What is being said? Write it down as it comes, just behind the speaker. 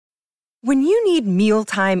When you need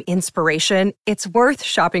mealtime inspiration, it's worth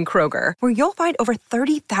shopping Kroger, where you'll find over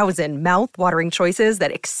 30,000 mouth-watering choices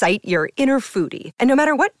that excite your inner foodie. And no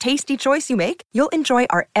matter what tasty choice you make, you'll enjoy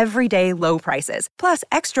our everyday low prices, plus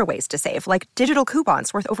extra ways to save, like digital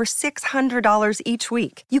coupons worth over $600 each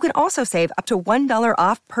week. You can also save up to $1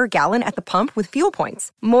 off per gallon at the pump with fuel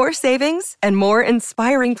points. More savings and more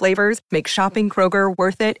inspiring flavors make shopping Kroger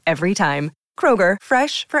worth it every time. Kroger,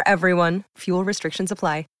 fresh for everyone. Fuel restrictions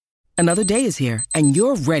apply. Another day is here, and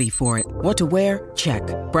you're ready for it. What to wear? Check.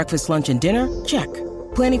 Breakfast, lunch, and dinner? Check.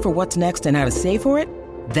 Planning for what's next and how to save for it?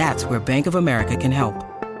 That's where Bank of America can help.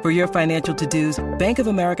 For your financial to-dos, Bank of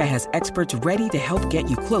America has experts ready to help get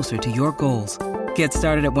you closer to your goals. Get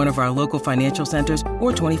started at one of our local financial centers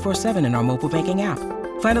or 24/7 in our mobile banking app.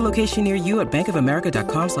 Find a location near you at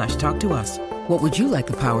bankofamerica.com/talktous. What would you like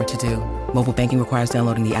the power to do? Mobile banking requires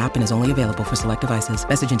downloading the app and is only available for select devices.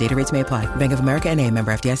 Message and data rates may apply. Bank of America N.A.,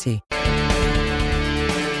 member FDIC.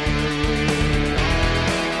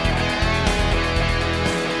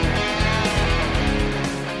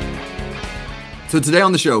 So today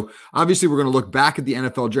on the show, obviously we're going to look back at the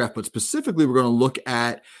NFL draft, but specifically we're going to look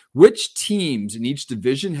at which teams in each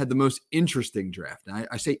division had the most interesting draft. And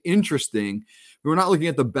I say interesting, we're not looking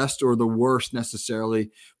at the best or the worst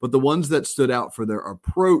necessarily, but the ones that stood out for their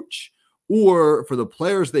approach or for the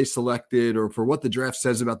players they selected or for what the draft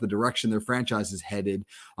says about the direction their franchise is headed.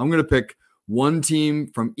 I'm going to pick one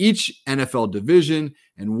team from each NFL division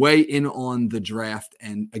and weigh in on the draft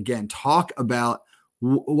and, again, talk about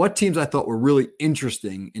what teams I thought were really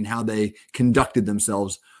interesting in how they conducted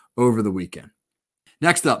themselves over the weekend.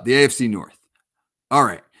 Next up, the AFC North. All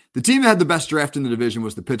right. The team that had the best draft in the division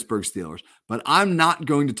was the Pittsburgh Steelers, but I'm not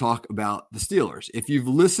going to talk about the Steelers. If you've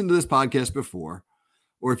listened to this podcast before,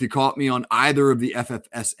 or if you caught me on either of the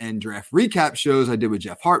FFSN draft recap shows I did with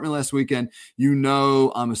Jeff Hartman last weekend, you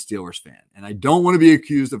know I'm a Steelers fan. And I don't want to be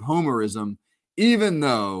accused of homerism, even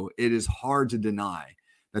though it is hard to deny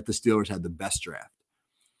that the Steelers had the best draft.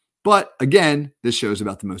 But again, this show's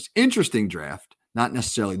about the most interesting draft, not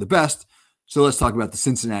necessarily the best. So let's talk about the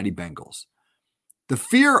Cincinnati Bengals. The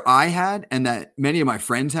fear I had and that many of my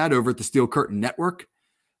friends had over at the Steel Curtain Network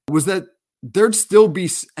was that there'd still be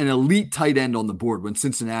an elite tight end on the board when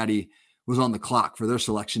Cincinnati was on the clock for their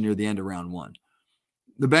selection near the end of round one.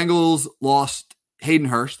 The Bengals lost Hayden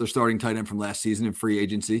Hurst, their starting tight end from last season in free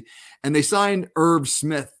agency, and they signed Irv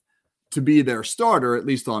Smith to be their starter, at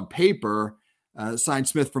least on paper. Signed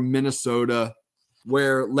Smith from Minnesota,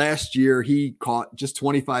 where last year he caught just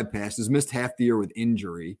 25 passes, missed half the year with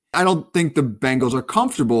injury. I don't think the Bengals are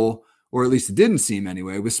comfortable, or at least it didn't seem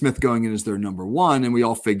anyway, with Smith going in as their number one, and we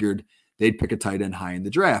all figured they'd pick a tight end high in the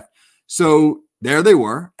draft. So there they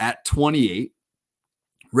were at 28,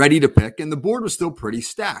 ready to pick, and the board was still pretty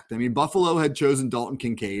stacked. I mean, Buffalo had chosen Dalton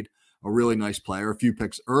Kincaid, a really nice player, a few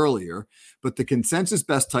picks earlier, but the consensus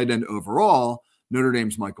best tight end overall, Notre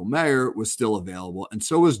Dame's Michael Mayer, was still available, and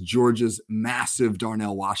so was Georgia's massive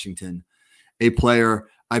Darnell Washington, a player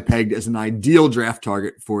I pegged as an ideal draft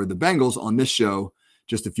target for the Bengals on this show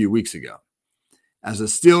just a few weeks ago. As a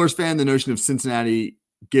Steelers fan, the notion of Cincinnati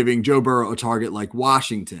giving Joe Burrow a target like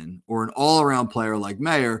Washington or an all-around player like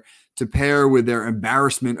Mayer to pair with their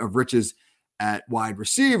embarrassment of riches at wide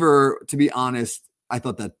receiver, to be honest, I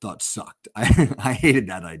thought that thought sucked. I hated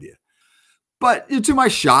that idea. But to my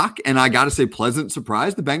shock, and I got to say pleasant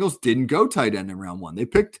surprise, the Bengals didn't go tight end in round one. They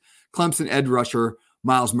picked Clemson edge rusher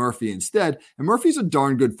Myles Murphy instead. And Murphy's a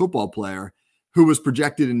darn good football player who was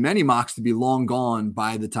projected in many mocks to be long gone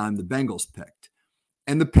by the time the Bengals picked.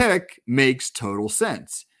 And the pick makes total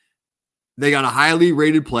sense. They got a highly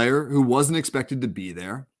rated player who wasn't expected to be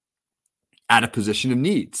there at a position of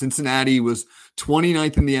need. Cincinnati was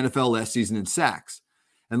 29th in the NFL last season in sacks.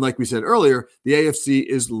 And like we said earlier, the AFC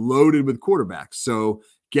is loaded with quarterbacks. So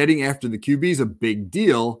getting after the QB is a big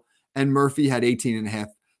deal. And Murphy had 18 and a half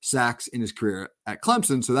sacks in his career at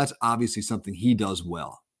Clemson. So that's obviously something he does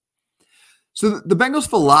well. So the Bengals'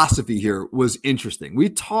 philosophy here was interesting. We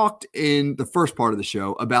talked in the first part of the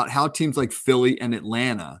show about how teams like Philly and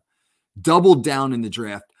Atlanta doubled down in the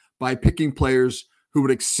draft by picking players who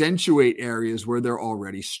would accentuate areas where they're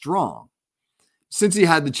already strong. Cincy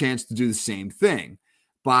had the chance to do the same thing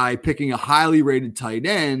by picking a highly rated tight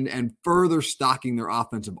end and further stocking their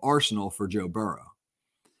offensive arsenal for Joe Burrow.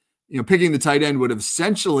 Picking the tight end would have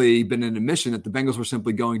essentially been an admission that the Bengals were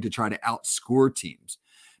simply going to try to outscore teams.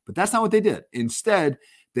 But that's not what they did. Instead,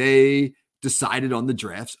 they decided on the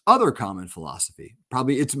draft's other common philosophy,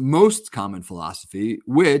 probably its most common philosophy,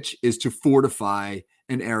 which is to fortify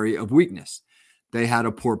an area of weakness. They had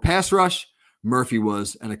a poor pass rush. Murphy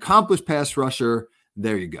was an accomplished pass rusher.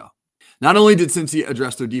 There you go. Not only did Cincy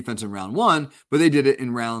address their defense in round 1, but they did it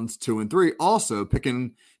in rounds 2 and 3, also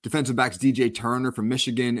picking defensive backs DJ Turner from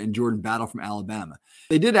Michigan and Jordan Battle from Alabama.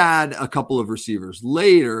 They did add a couple of receivers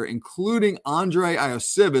later, including Andre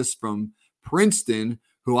Iosivas from Princeton,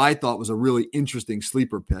 who I thought was a really interesting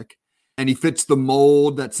sleeper pick. And he fits the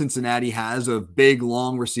mold that Cincinnati has of big,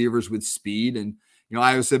 long receivers with speed. And,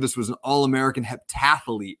 Iosivas was an All-American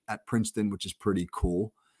heptathlete at Princeton, which is pretty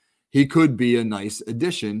cool. He could be a nice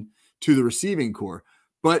addition to the receiving core.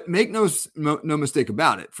 But make no mistake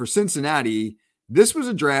about it. For Cincinnati, this was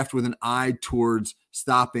a draft with an eye towards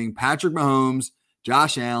stopping Patrick Mahomes,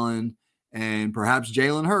 Josh Allen, and perhaps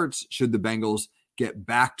Jalen Hurts should the Bengals get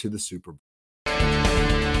back to the Super Bowl.